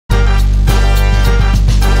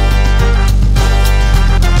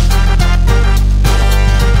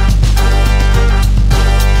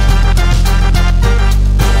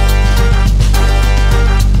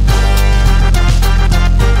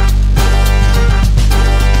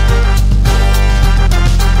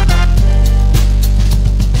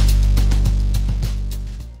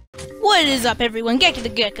is up, everyone? Gecko the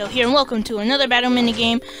Gecko here, and welcome to another battle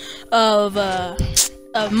minigame of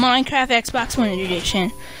Minecraft Xbox One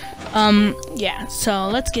Edition. Yeah, so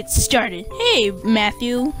let's get started. Hey,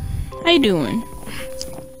 Matthew, how you doing?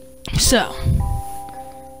 So,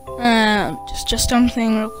 just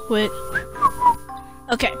something real quick.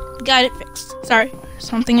 Okay, got it fixed. Sorry,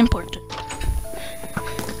 something important.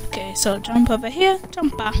 Okay, so jump over here,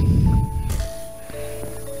 jump up.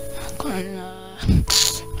 Gonna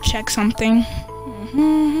check something.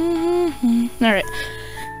 Alright.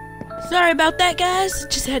 Sorry about that, guys.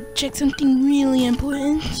 Just had to check something really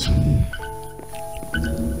important.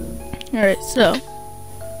 Alright, so.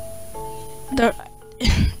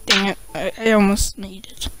 Dang it. I almost made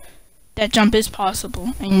it. That jump is possible.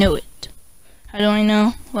 I know it. How do I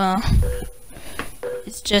know? Well,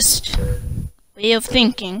 it's just way of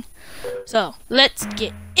thinking. So, let's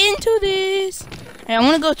get into this. And I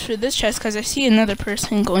want to go through this chest because I see another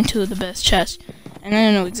person going to the best chest. And I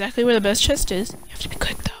don't know exactly where the best chest is. You have to be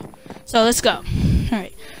quick though. So, let's go.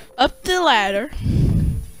 Alright. Up the ladder.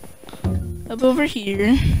 Up over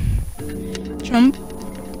here. Jump.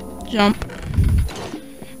 Jump.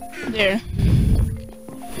 There.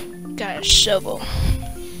 Got a shovel.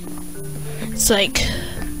 It's like...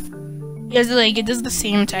 it does the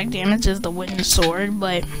same attack damage as the wooden sword,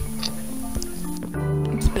 but...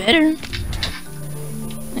 it's better.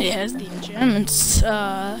 It has the enchantments,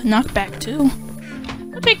 knockback too.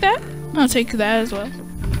 I'll take that. I'll take that as well.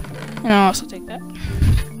 And I'll also take that.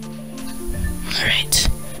 Alright.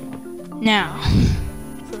 Now,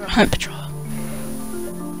 for a hunt patrol.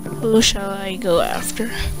 Who shall I go after?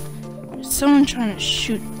 There's someone trying to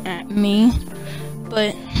shoot at me,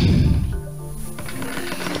 but...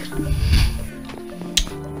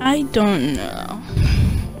 I don't know.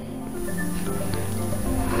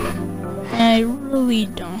 I really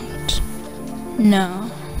don't know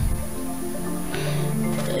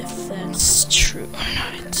if that's true or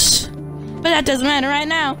not. But that doesn't matter right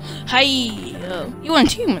now. Hi, you want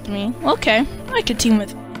to team with me? Okay, I could team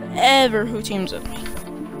with whoever who teams with me.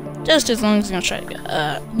 Just as long as you're gonna try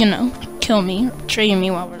to, you know, kill me, or betray me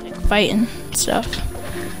while we're like fighting and stuff.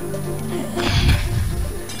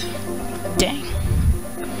 Dang.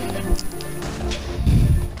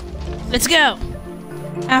 Let's go!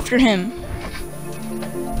 After him.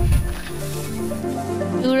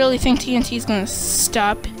 You really think TNT is gonna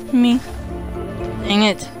stop me? Dang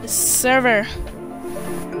it. This server.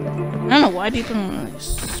 I don't know why people don't really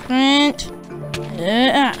sprint.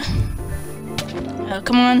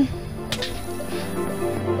 Come on.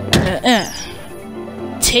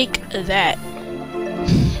 Take that.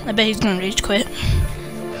 I bet he's gonna rage quit.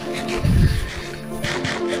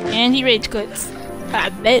 And he rage quits. I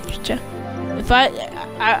bet you. If I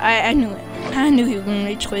knew it. I knew he was gonna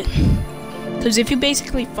rage quit. Because if you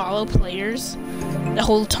basically follow players the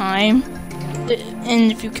whole time,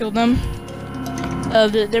 and if you kill them,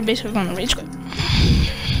 they're basically gonna rage quit.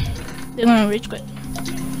 They're gonna rage quit.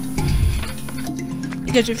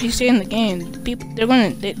 Because if you stay in the game, people they'll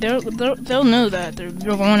know that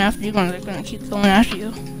you're going after you. They're gonna keep going after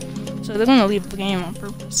you. So they're gonna leave the game on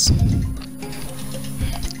purpose.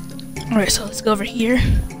 Alright, so let's go over here.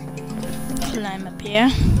 Climb up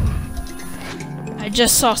here. I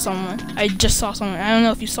just saw someone. I don't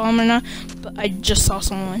know if you saw him or not, but I just saw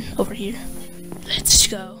someone over here. Let's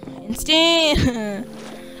go. Instant!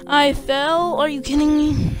 I fell? Are you kidding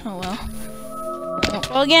me? Oh well. I won't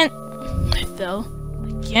fall again. I fell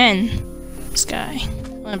again. This guy.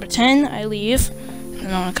 Number 10, I leave, and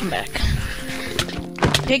then I want to come back.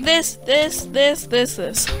 Take this.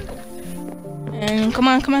 And come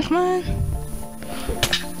on.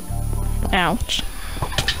 Ouch.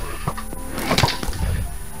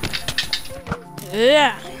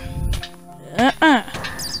 Yeah.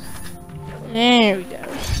 There we go.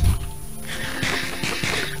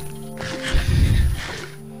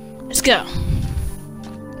 Let's go.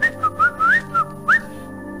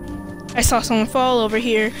 I saw someone fall over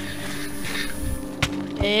here.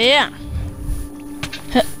 Yeah.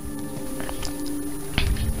 Huh.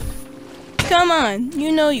 Come on,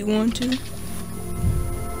 you know you want to.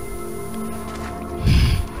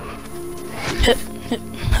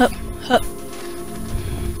 Hup.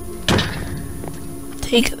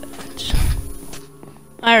 Take that.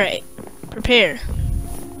 Alright, prepare.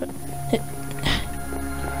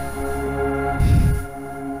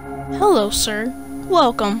 Hello, sir.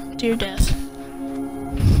 Welcome to your death.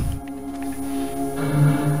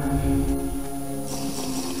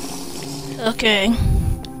 Okay.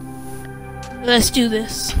 Let's do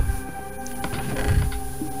this.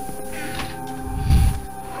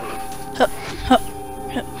 Hup, hup,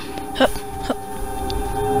 hup, hup, hup.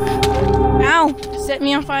 set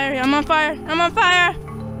me on fire. I'm on fire. I'm on fire.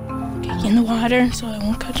 Okay, get in the water so I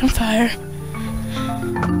won't catch on fire.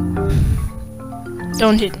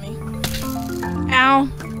 Don't hit me. Ow.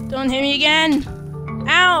 Don't hit me again.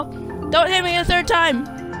 Ow. Don't hit me a third time.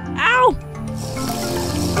 Ow.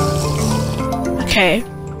 Okay.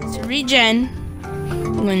 To regen,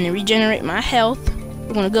 I'm going to regenerate my health.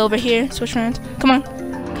 We're going to go over here. Switch rounds. Come on.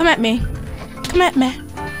 Come at me. Come at me.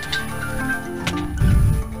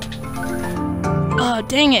 Oh,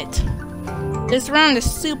 dang it. This round is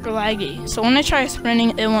super laggy, so when I try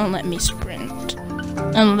sprinting, it won't let me sprint.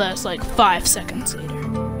 Unless, like, 5 seconds later.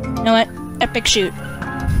 You know what? Epic shoot.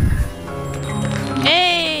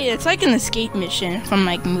 Hey! It's like an escape mission from,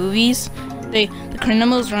 like, movies. The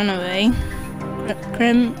criminals run away. You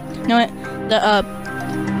know what? The,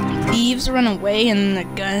 thieves run away, and the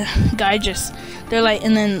guy just... They're like...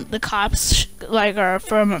 And then the cops, like, are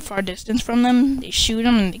from a far distance from them. They shoot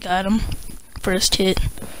them, and they got them. First hit.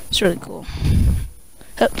 It's really cool.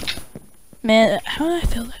 Oh, man, how did I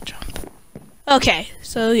fail that jump? Okay,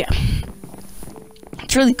 so yeah.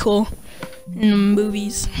 It's really cool in the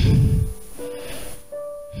movies.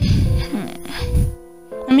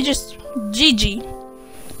 Let me just... GG.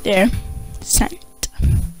 There. Sent.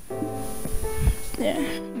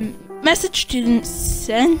 There. Message didn't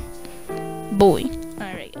send. Boy.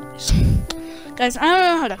 Alright, guys. Guys, I don't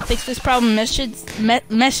know how to fix this problem. Message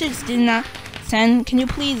did not send. Can you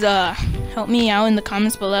please help me out in the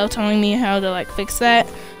comments below telling me how to like fix that?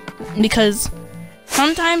 Because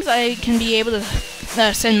sometimes I can be able to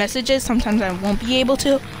send messages, sometimes I won't be able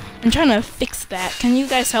to. I'm trying to fix that. Can you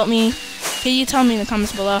guys help me? Can you tell me in the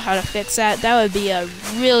comments below how to fix that? That would be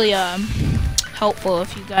really helpful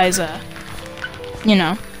if you guys you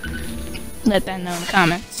know, let that know in the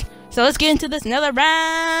comments. So let's get into this another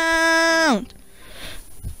round.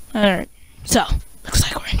 Alright, so looks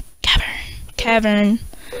like we're in cavern.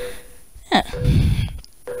 Yeah.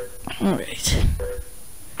 Alright.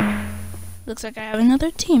 Looks like I have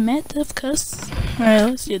another teammate, of course. Alright,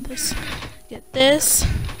 let's do this. Get this.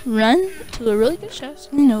 Run to a really good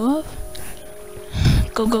chest we know of.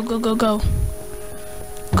 Go, go, go, go, go.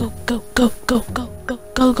 Go, go, go, go, go, go,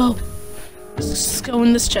 go, go. Let's go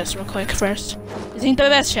in this chest real quick first. This ain't the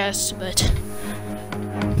best chest, but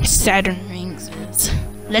Saturn rings is.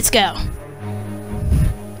 Let's go.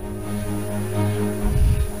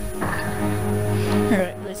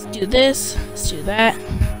 Alright, let's do this. Let's do that.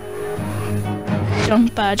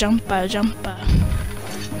 Jumpa, jumpa, jumpa.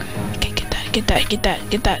 Okay, get that, get that, get that,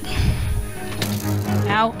 get that.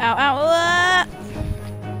 Ow, ow, ow. Ah!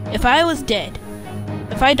 If I was dead,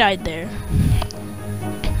 if I died there,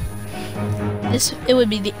 it would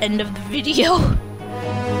be the end of the video.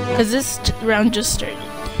 Because this round just started.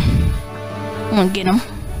 I'm gonna get him.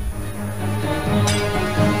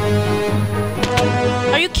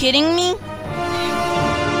 Are you kidding me?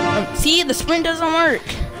 See, the sprint doesn't work.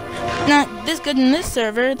 Not this good in this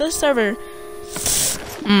server. This server,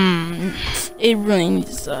 it really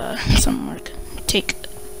needs some work. Take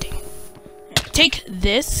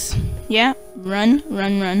this. Yeah,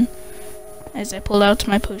 run. As I pull out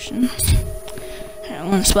my potion. I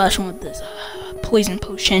want to splash him with this poison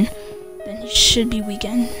potion. Then he should be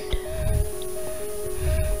weakened.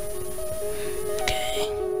 Okay,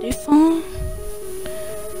 did he fall?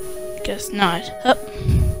 Guess not. Up.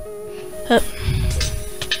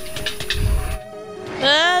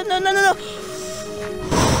 No.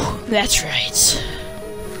 That's right.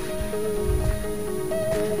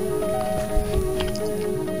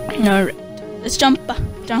 Alright. Let's jumpa.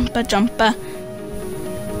 Jump.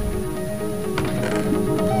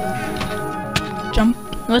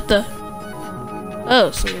 What the?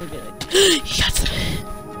 Oh, so we're good. He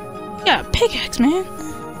got a pickaxe, man.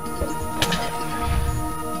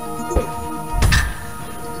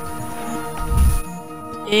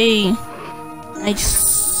 Hey.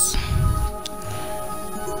 Nice.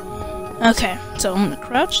 Okay, so I'm gonna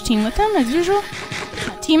crouch, team with him as usual.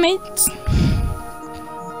 My teammates.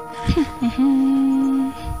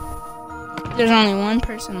 There's only one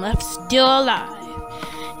person left still alive.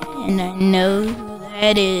 And I know who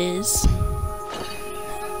that is.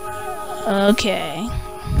 Okay.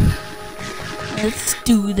 Let's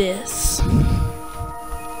do this.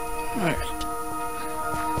 Alright.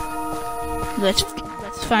 Let's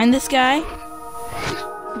find this guy.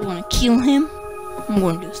 We're gonna kill him. I'm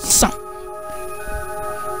gonna do something.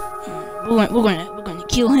 We're gonna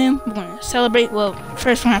kill him. We're gonna celebrate. Well,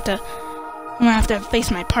 first I'm gonna have to face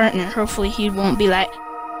my partner. Hopefully he won't be like,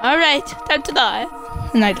 alright, time to die.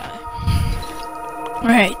 And I die.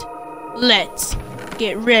 Alright. Let's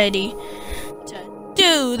get ready to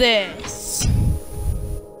do this.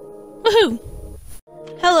 Woohoo!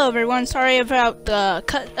 Hello everyone, sorry about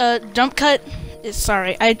the jump cut.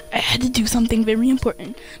 Sorry, I had to do something very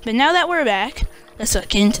important. But now that we're back, let's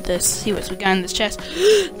get into this, see what we got in this chest.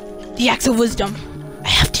 The Axe of Wisdom. I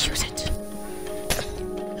have to use it.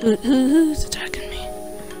 Who's attacking me?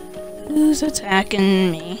 Who's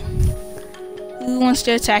attacking me? Who wants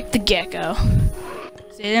to attack the gecko?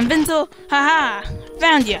 Is it invincible? Haha!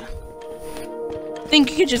 Found ya!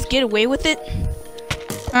 Think you could just get away with it?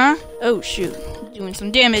 Huh? Oh shoot. Doing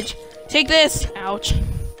some damage. Take this! Ouch.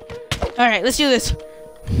 Alright, let's do this.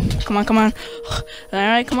 Come on, come on.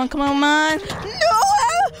 Alright, come on, come on, come on. No!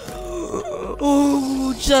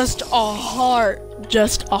 Oh, just a heart.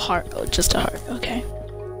 Just a heart. Oh, just a heart. Okay.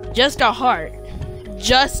 Just a heart.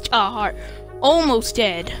 Just a heart. Almost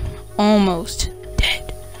dead. Almost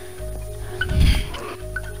dead.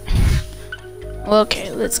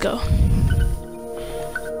 Okay, let's go.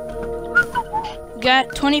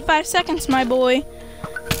 Got 25 seconds, my boy.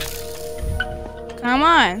 Come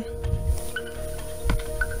on.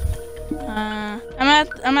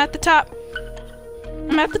 I'm at the top.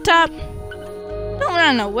 I'm at the top. Don't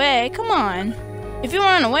run away. Come on. If you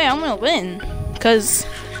run away, I'm gonna win. Cause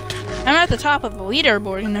I'm at the top of the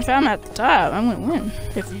leaderboard, and if I'm at the top, I'm gonna win.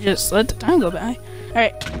 If you just let the time go by. All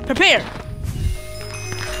right, prepare.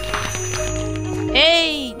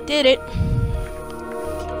 Hey, did it.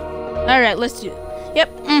 All right, let's do it. Yep.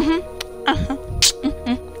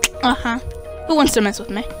 Who wants to mess with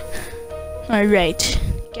me? All right.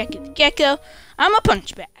 Gecko. I'm a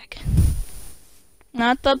punch bag.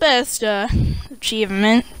 Not the best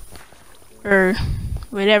achievement or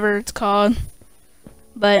whatever it's called,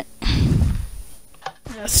 but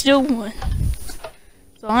I still won.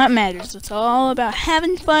 That's all that matters. It's all about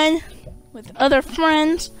having fun with other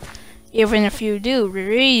friends. Even if you do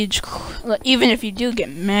rage, even if you do get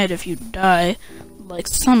mad if you die, like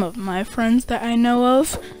some of my friends that I know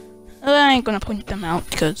of, I ain't gonna point them out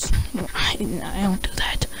because I don't do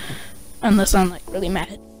that unless I'm like really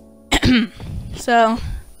mad. So,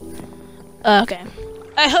 okay.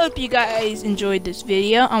 I hope you guys enjoyed this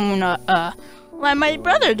video. I'm gonna let my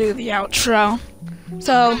brother do the outro.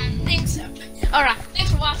 So, thanks. Alright,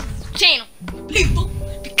 thanks for watching this channel, people,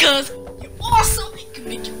 because you're awesome.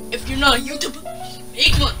 If you're not a YouTuber,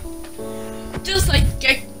 make one. Just like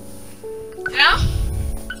Gecko. Yeah?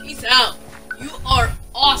 Peace out. You are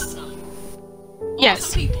awesome. yes.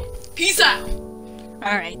 Awesome people. Peace out.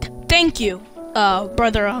 Alright. Thank you,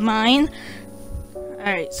 brother of mine.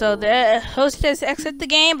 Alright, so the host has exited the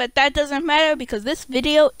game, but that doesn't matter because this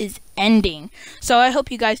video is ending. So I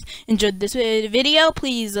hope you guys enjoyed this video.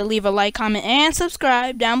 Please leave a like, comment, and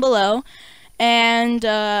subscribe down below. And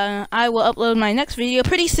I will upload my next video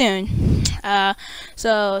pretty soon.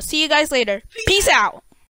 So see you guys later. Peace out.